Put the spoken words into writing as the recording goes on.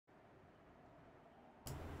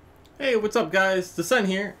Hey, what's up guys? The Sun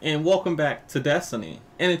here, and welcome back to Destiny.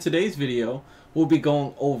 And in today's video, we'll be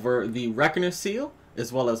going over the Reckoner Seal,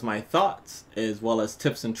 as well as my thoughts, as well as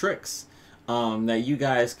tips and tricks that you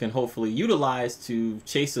guys can hopefully utilize to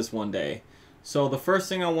chase this one day. So the first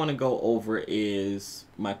thing I want to go over is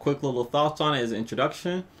my quick little thoughts on it as an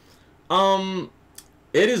introduction. It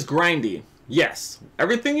is grindy. Yes,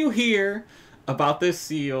 everything you hear about this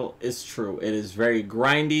seal is true. It is very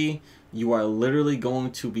grindy. You are literally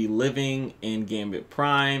going to be living in Gambit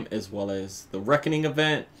Prime as well as the Reckoning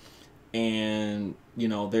event, and you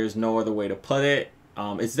know, there's no other way to put it.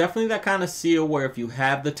 It's definitely that kind of seal where if you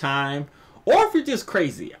have the time, or if you're just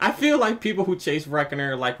crazy. I feel like people who chase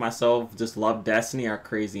Reckoner like myself just love Destiny are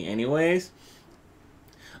crazy anyways.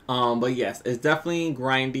 But yes, it's definitely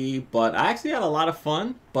grindy, but I actually had a lot of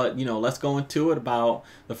fun. But you know, let's go into it. About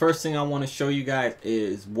the first thing I want to show you guys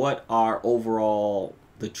is what are overall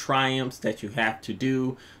the triumphs that you have to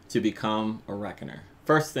do to become a Reckoner.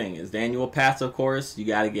 First thing is the annual pass, of course. You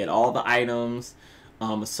got to get all the items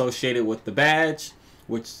associated with the badge,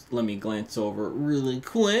 which let me glance over really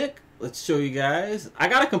quick. Let's show you guys. I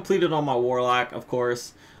got to complete it on my Warlock, of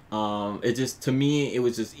course. It just, to me, it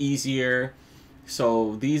was just easier.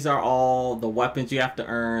 So these are all the weapons you have to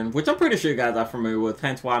earn, which I'm pretty sure you guys are familiar with,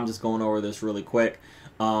 hence why I'm just going over this really quick.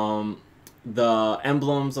 The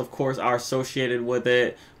emblems, of course, are associated with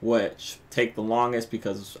it, which take the longest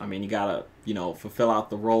because, I mean, you gotta, you know, fulfill out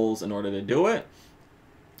the roles in order to do it.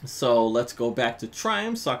 So let's go back to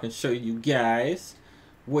Triumph so I can show you guys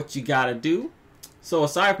what you gotta do. So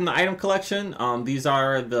aside from the item collection, these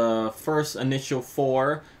are the first initial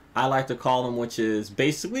four, I like to call them, which is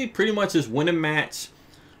basically pretty much just win a match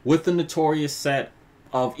with the Notorious set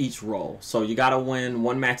of each role. So you gotta win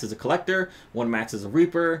one match as a Collector, one match as a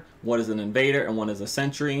Reaper, one as an Invader, and one as a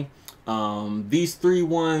Sentry. These three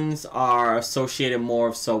ones are associated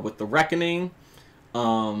more so with the Reckoning.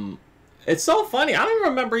 It's so funny, I don't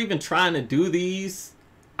remember even trying to do these.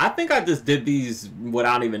 I think I just did these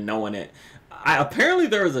without even knowing it. Apparently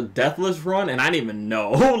there was a Deathless run and I didn't even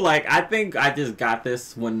know. Like, I think I just got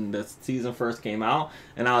this when the season first came out,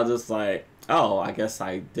 and I was just like, oh, I guess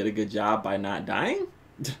I did a good job by not dying.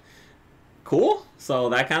 Cool. So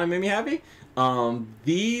that kind of made me happy.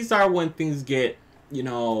 These are when things get, you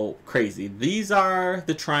know, crazy. These are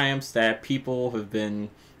the triumphs that people have been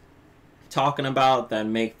talking about that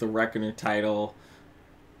make the Reckoner title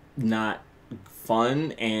not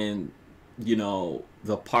fun, and you know,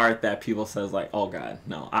 the part that people says like, oh god,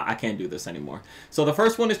 no, I can't do this anymore. So the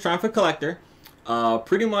first one is Triumphant Collector.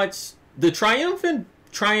 Pretty much the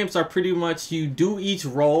triumphs are pretty much you do each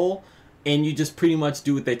role and you just pretty much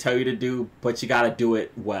do what they tell you to do, but you got to do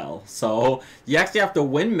it well. So you actually have to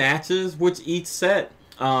win matches with each set.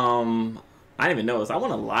 I didn't even notice I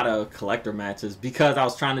won a lot of Collector matches because I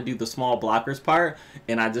was trying to do the small blockers part,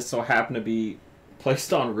 and I just so happened to be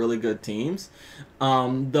placed on really good teams.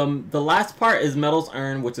 The last part is medals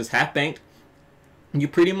earned, which is half banked. You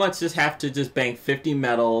pretty much just have to just bank 50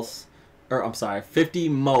 medals, or I'm sorry, 50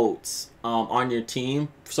 motes on your team.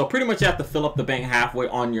 So pretty much you have to fill up the bank halfway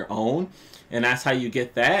on your own, and that's how you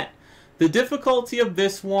get that. The difficulty of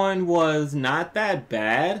this one was not that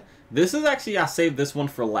bad. This is actually, I saved this one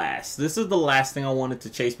for last. This is the last thing I wanted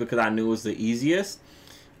to chase because I knew it was the easiest.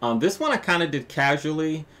 This one I kind of did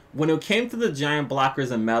casually. When it came to the giant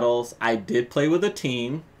blockers and medals, I did play with a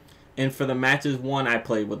team, and for the matches won, I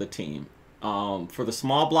played with a team. For the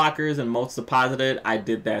small blockers and motes deposited, I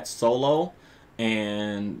did that solo,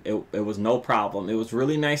 and it was no problem. It was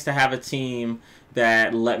really nice to have a team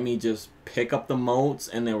that let me just pick up the motes,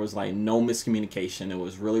 and there was like no miscommunication. It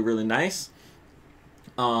was really, really nice.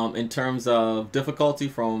 In terms of difficulty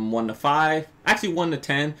from 1 to 5, actually 1 to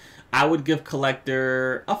 10, I would give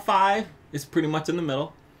Collector a 5. It's pretty much in the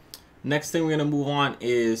middle. Next thing we're going to move on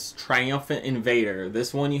is Triumphant Invader.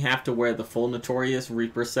 This one you have to wear the full Notorious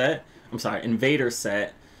Reaper set. I'm sorry, Invader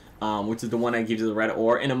set, which is the one that gives you the red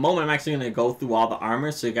ore. In a moment, I'm actually going to go through all the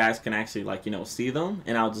armor so you guys can actually, like, you know, see them.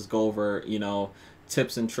 And I'll just go over, you know,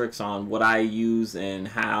 tips and tricks on what I use and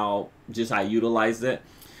how just I utilized it.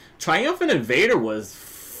 Triumphant Invader was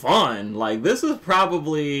fun. Like, this is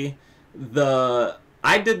probably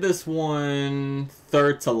I did this one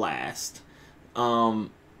third to last.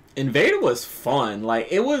 Invader was fun. Like,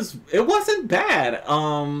 it wasn't bad.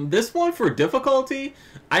 This one for difficulty,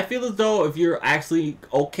 I feel as though if you're actually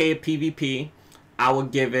okay at PvP, I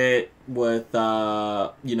would give it with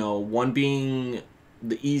you know, 1 being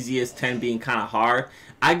the easiest, 10 being kind of hard.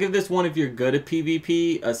 I give this one, if you're good at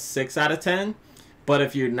PvP, a 6 out of 10. But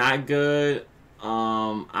if you're not good,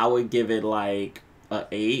 I would give it like a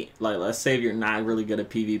 8, like let's say if you're not really good at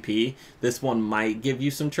PvP, this one might give you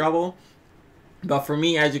some trouble. But for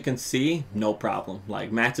me, as you can see, no problem.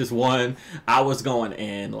 Like matches 1, I was going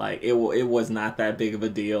in. Like it was not that big of a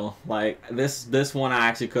deal. Like this one I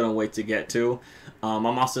actually couldn't wait to get to. I'm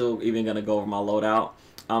also even gonna go over my loadout.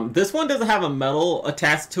 This one doesn't have a medal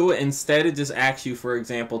attached to it. Instead, it just asks you, for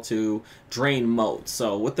example, to drain motes.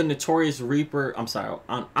 So with the Notorious Reaper,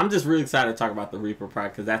 I'm just really excited to talk about the Reaper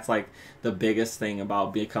part because that's like the biggest thing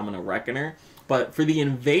about becoming a Reckoner. But for the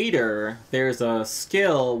Invader, there's a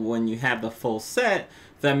skill when you have the full set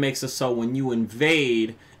that makes it so when you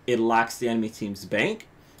invade, it locks the enemy team's bank.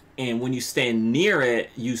 And when you stand near it,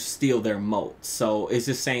 you steal their motes. So it's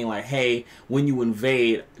just saying like, hey, when you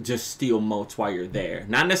invade, just steal motes while you're there.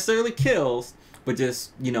 Not necessarily kills, but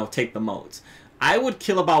just, you know, take the motes. I would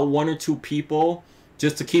kill about 1 or 2 people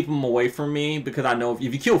just to keep them away from me because I know if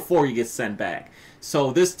you kill 4, you get sent back.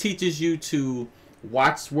 So this teaches you to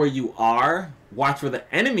watch where you are, watch where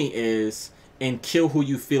the enemy is, and kill who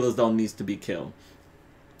you feel as though needs to be killed.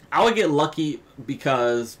 I would get lucky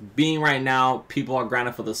because being right now, people are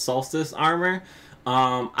grinding for the Solstice armor.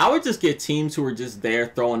 I would just get teams who are just there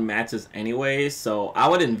throwing matches anyways. So I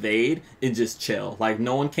would invade and just chill. Like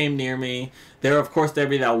no one came near me. There, of course, there'd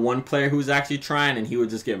be that one player who's actually trying and he would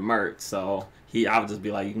just get murked. So I would just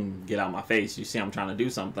be like, you can get out of my face. You see I'm trying to do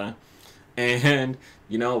something. And,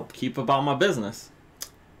 you know, keep about my business.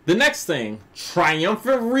 The next thing,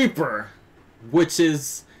 Triumphant Reaper, which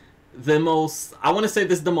is the most, I want to say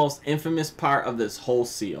this is the most infamous part of this whole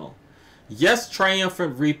seal. Yes,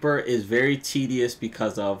 Triumphant Reaper is very tedious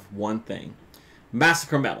because of one thing.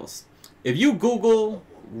 Massacre medals. If you Google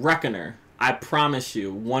Reckoner, I promise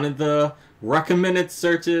you, one of the recommended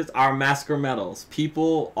searches are Massacre medals.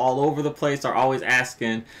 People all over the place are always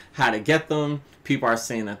asking how to get them. People are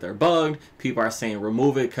saying that they're bugged. People are saying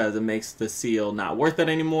remove it because it makes the seal not worth it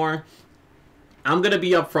anymore. I'm going to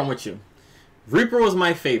be upfront with you. Reaper was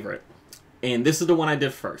my favorite, and this is the one I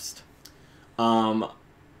did first.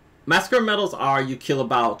 Massacre medals are you kill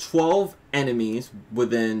about 12 enemies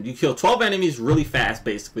you kill 12 enemies really fast,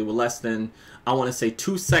 basically, with less than, I want to say,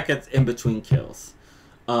 2 seconds in between kills.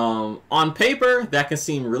 On paper, that can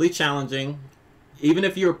seem really challenging. Even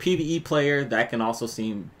if you're a PvE player, that can also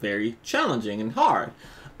seem very challenging and hard.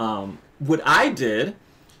 What I did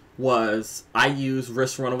was I used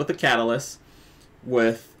Risk Runner with the Catalyst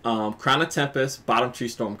with Crown of Tempest, Bottom Tree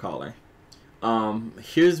Stormcaller.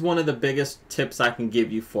 Here's one of the biggest tips I can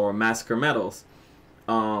give you for Massacre medals.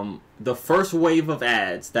 The first wave of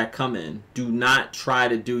ads that come in, do not try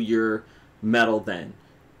to do your medal then.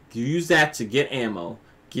 Use that to get ammo,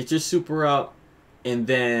 get your super up, and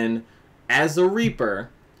then as a Reaper,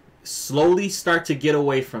 slowly start to get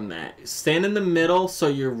away from that. Stand in the middle so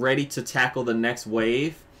you're ready to tackle the next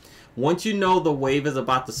wave. Once you know the wave is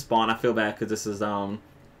about to spawn, I feel bad because this is,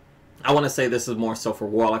 I want to say this is more so for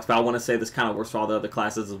Warlocks, but I want to say this kind of works for all the other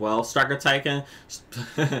classes as well. Striker Titan,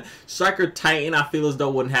 Striker Titan, I feel as though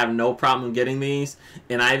wouldn't have no problem getting these.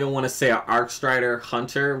 And I even want to say an Arc Strider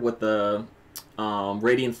Hunter with the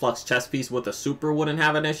Radiant Flux chest piece with a super wouldn't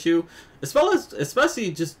have an issue, as well as especially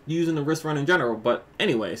just using the Risk Run in general. But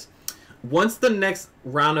anyways, once the next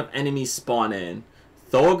round of enemies spawn in,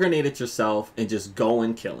 throw a grenade at yourself and just go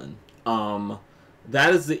and killing.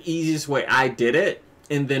 That is the easiest way I did it.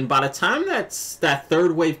 And then by the time that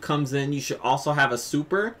third wave comes in, you should also have a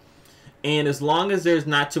super. And as long as there's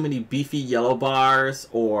not too many beefy yellow bars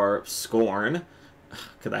or Scorn,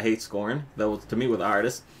 because I hate Scorn, that was to me with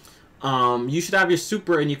artists. You should have your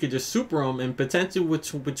super, and you could just super them, and potentially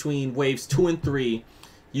between waves 2 and 3,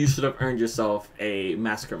 you should have earned yourself a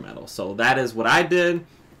Massacre medal. So that is what I did.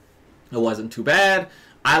 It wasn't too bad.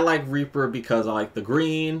 I like Reaper because I like the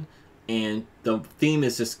green, and the theme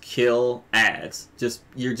is just kill ads.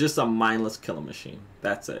 You're just a mindless killing machine.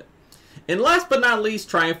 That's it. And last but not least,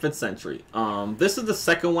 Triumphant Sentry. This is the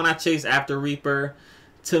second one I chased after Reaper.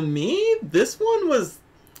 To me, this one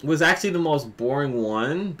was actually the most boring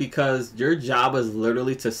one because your job is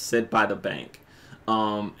literally to sit by the bank.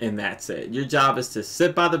 And that's it. Your job is to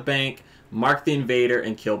sit by the bank, mark the invader,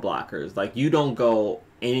 and kill blockers. Like, you don't go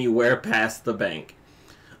anywhere past the bank.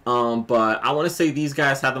 But I want to say these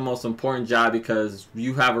guys have the most important job because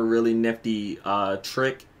you have a really nifty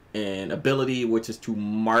trick and ability, which is to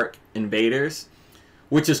mark invaders,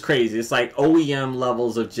 which is crazy. It's like OEM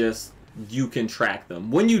levels of just, you can track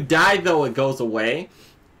them. When you die, though, it goes away.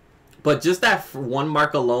 But just that one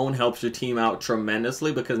mark alone helps your team out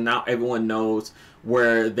tremendously because now everyone knows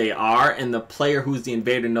where they are, and the player who's the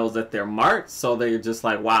invader knows that they're marked, so they're just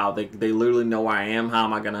like, wow, they literally know where I am. How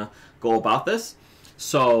am I going to go about this?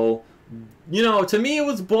 So You know, to me it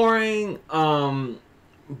was boring.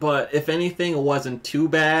 But if anything, it wasn't too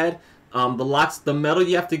bad. The metal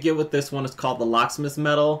you have to get with this one is called the Locksmith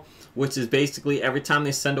Medal, which is basically every time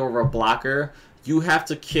they send over a blocker, you have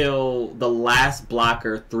to kill the last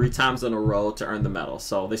blocker 3 times in a row to earn the medal.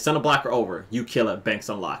 So they send a blocker over, you kill it, banks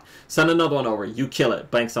unlocked. Send another one over, you kill it,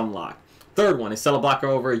 banks unlocked. Third one, they send a blocker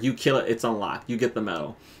over, you kill it, it's unlocked. You get the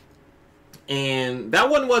medal. And that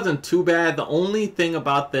one wasn't too bad. The only thing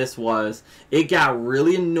about this was it got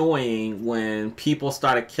really annoying when people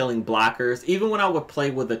started killing blockers. Even when I would play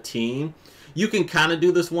with a team, you can kind of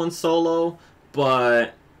do this one solo,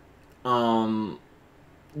 but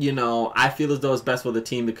you know, I feel as though it's best with a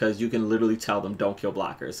team because you can literally tell them don't kill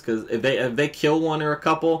blockers. Because if they kill one or a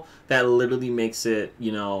couple, that literally makes it,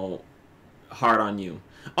 you know, hard on you.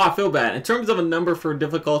 Oh, I feel bad. In terms of a number for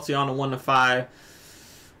difficulty on a 1 to 5,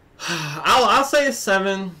 I'll say a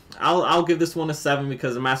 7. I'll give this one a 7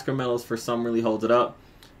 because the Massacre Medals for some really holds it up.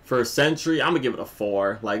 For a Sentry, I'm gonna give it a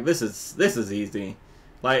 4. Like this is easy.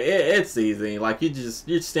 Like it's easy. Like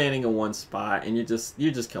you're standing in one spot and you're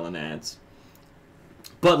just killing ads.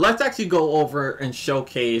 But let's actually go over and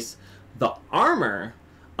showcase the armor.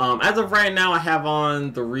 As of right now, I have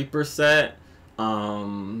on the Reaper set.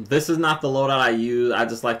 This is not the loadout I use. I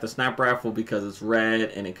just like the Sniper Rifle because it's red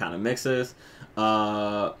and it kind of mixes.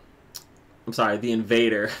 I'm sorry, the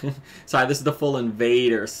Invader. Sorry, this is the full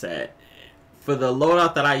Invader set. For the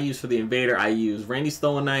loadout that I use for the Invader, I use Randy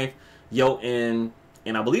Stone Knife, Jotun,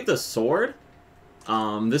 and I believe the sword.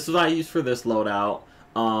 This is what I use for this loadout.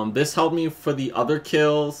 This helped me for the other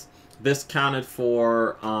kills. This counted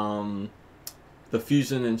for the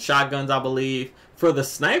fusion and shotguns, I believe. For the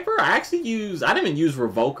sniper, I didn't even use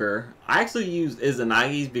Revoker. I actually used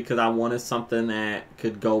Izanagi's because I wanted something that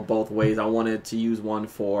could go both ways. I wanted to use one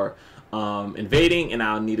for invading, and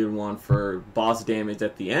I needed one for boss damage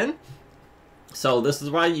at the end. So this is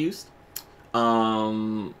what I used.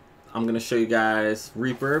 I'm going to show you guys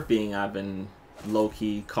Reaper, being I've been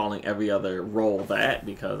low-key calling every other role that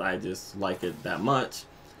because I just like it that much.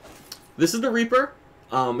 This is the Reaper.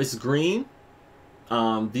 It's green.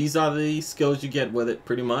 These are the skills you get with it,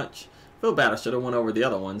 pretty much. I feel bad, I should have went over the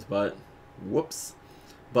other ones, but whoops.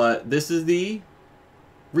 But this is the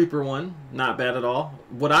Reaper one, not bad at all.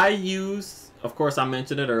 What I use, of course I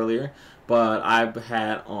mentioned it earlier, but I've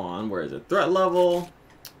had on, where is it? Threat Level,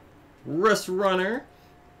 Wrist Runner,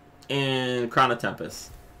 and Crown of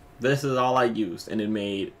Tempest. This is all I used, and it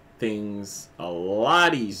made things a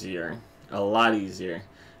lot easier. A lot easier.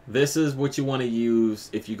 This is what you want to use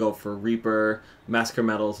if you go for Reaper, Massacre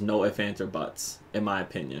Medals, no ifs, ands, or buts, in my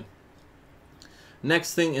opinion.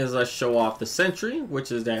 Next thing is I show off the Sentry,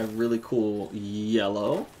 which is that really cool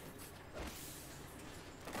yellow.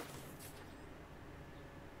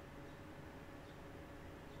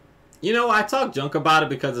 You know, I talk junk about it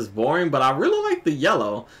because it's boring, but I really like the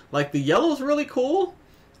yellow. Like, the yellow's really cool.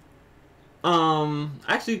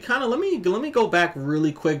 Actually, kind of, let me go back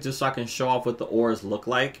really quick just so I can show off what the ores look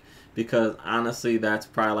like, because honestly, that's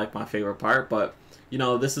probably like my favorite part. But, you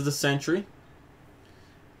know, this is the Sentry.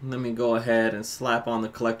 Let me go ahead and slap on the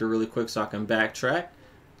Collector really quick so I can backtrack.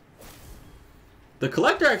 The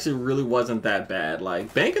Collector actually really wasn't that bad.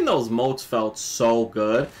 Like, banking those motes felt so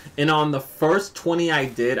good. And on the first 20 I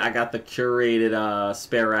did, I got the curated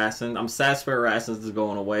Spare Rations. I'm sad Spare Rations is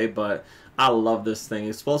going away, but I love this thing.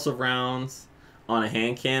 Explosive rounds on a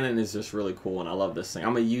hand cannon is just really cool, and I love this thing.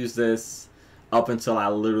 I'm going to use this up until I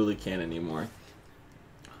literally can't anymore.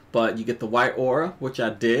 But you get the white aura, which I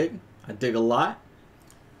dig. I dig a lot.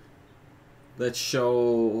 Let's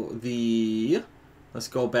show the... Let's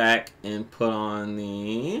go back and put on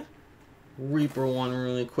the Reaper one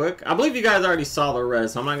really quick. I believe you guys already saw the red,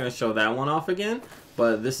 so I'm not going to show that one off again.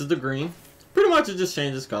 But this is the green. Pretty much it just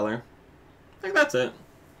changes color. I think that's it.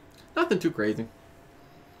 Nothing too crazy.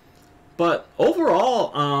 But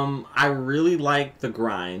overall, I really liked the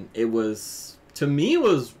grind. It was, to me, it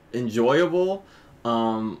was enjoyable.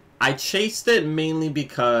 I chased it mainly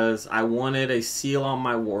because I wanted a seal on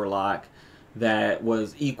my Warlock that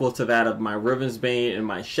was equal to that of my Rivensbane and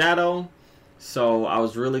my Shadow. So I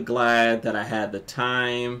was really glad that I had the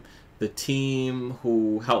time, the team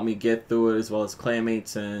who helped me get through it, as well as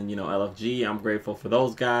Claymates and, you know, LFG. I'm grateful for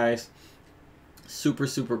those guys. Super,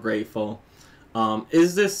 super grateful.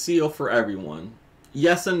 Is this seal for everyone?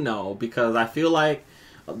 Yes and no, because I feel like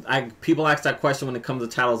people ask that question when it comes to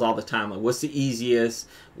titles all the time. Like, what's the easiest?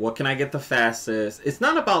 What can I get the fastest? It's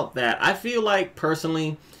not about that. I feel like,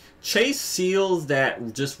 personally, chase seals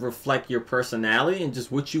that just reflect your personality and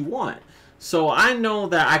just what you want. So I know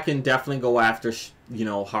that I can definitely go after, you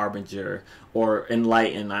know, Harbinger or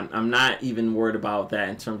Enlighten. I'm not even worried about that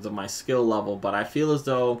in terms of my skill level, but I feel as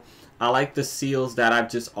though I like the seals that I've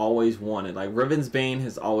just always wanted. Like Riven's Bane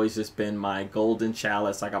has always just been my golden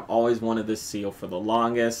chalice. Like I've always wanted this seal for the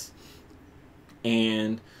longest.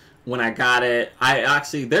 And when I got it,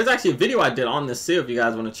 there's actually a video I did on this seal if you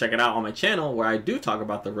guys want to check it out on my channel where I do talk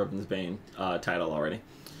about the Riven's Bane title already.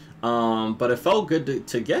 But it felt good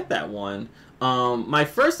to get that one. My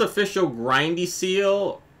first official grindy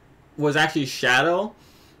seal was actually Shadow.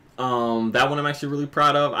 That one I'm actually really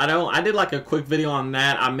proud of. I did like a quick video on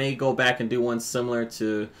that. I may go back and do one similar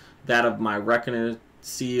to that of my Reckoner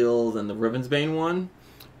seals and the Riven's Bane one.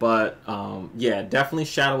 But yeah, definitely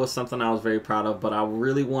Shadow was something I was very proud of. But I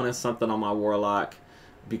really wanted something on my Warlock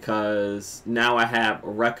because now I have a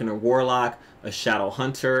Reckoner Warlock, a Shadow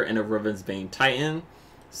Hunter, and a Riven's Bane Titan.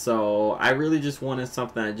 So I really just wanted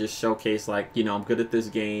something that just showcased, like, you know, I'm good at this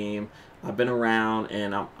game. I've been around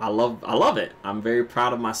and I love it. I'm very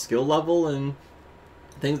proud of my skill level and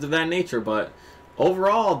things of that nature. But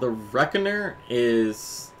overall, the Reckoner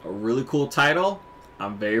is a really cool title.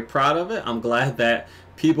 I'm very proud of it. I'm glad that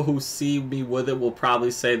people who see me with it will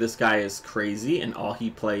probably say this guy is crazy and all he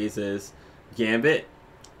plays is Gambit.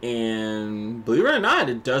 And believe it or not,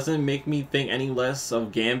 it doesn't make me think any less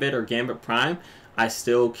of Gambit or Gambit Prime. I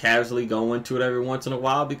still casually go into it every once in a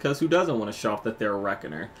while because who doesn't want to show off that they're a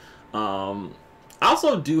Reckoner? I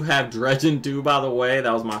also do have Dredge and Do, by the way.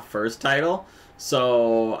 That was my first title.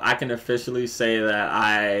 So I can officially say that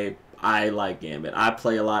I like Gambit. I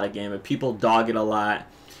play a lot of Gambit. People dog it a lot.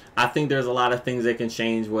 I think there's a lot of things they can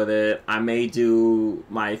change with it. I may do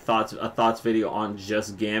a thoughts video on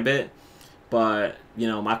just Gambit. But, you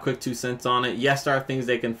know, my quick 2 cents on it. Yes, there are things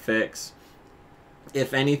they can fix.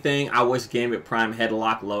 If anything, I wish Gambit Prime had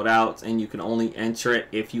lock loadouts and you can only enter it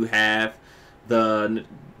if you have the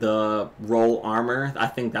roll armor. I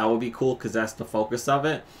think that would be cool because that's the focus of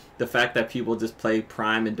it. The fact that people just play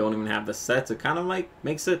Prime and don't even have the sets, it kind of like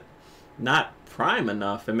makes it not Prime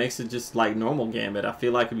enough. It makes it just like normal Gambit. I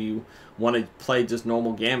feel like if you want to play just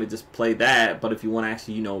normal Gambit, just play that. But if you want to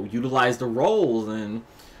actually, you know, utilize the rolls and,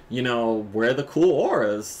 you know, wear the cool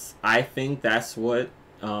auras, I think that's what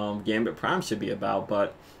Gambit Prime should be about.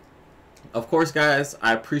 But of course, guys,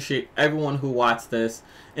 I appreciate everyone who watched this,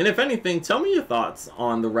 and if anything, tell me your thoughts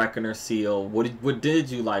on the Reckoner seal. What did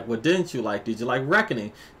you like? What didn't you like? Did you like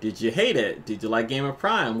Reckoning? Did you hate it? Did you like Gambit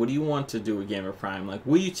Prime? What do you want to do with Gambit Prime? Like,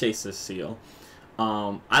 will you chase this seal?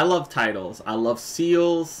 I love titles. I love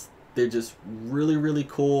seals. They're just really, really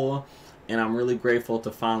cool, and I'm really grateful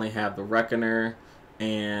to finally have the Reckoner,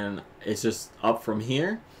 and it's just up from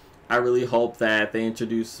here. I really hope that they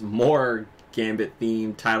introduce more Gambit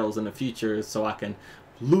themed titles in the future so I can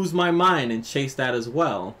lose my mind and chase that as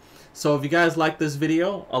well. So if you guys like this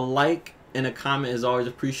video, a like and a comment is always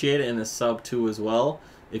appreciated, and a sub too as well.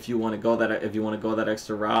 If you want to go that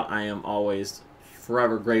extra route, I am always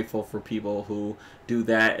forever grateful for people who do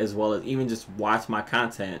that, as well as even just watch my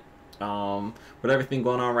content. With everything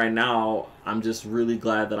going on right now, I'm just really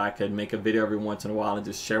glad that I could make a video every once in a while and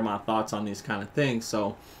just share my thoughts on these kind of things.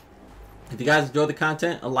 So if you guys enjoy the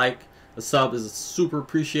content, a like, a sub is super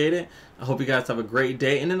appreciated. I hope you guys have a great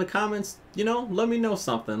day. And in the comments, you know, let me know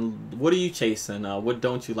something. What are you chasing? What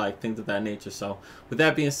don't you like? Things of that nature. So with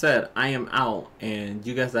that being said, I am out. And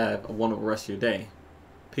you guys have a wonderful rest of your day.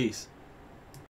 Peace.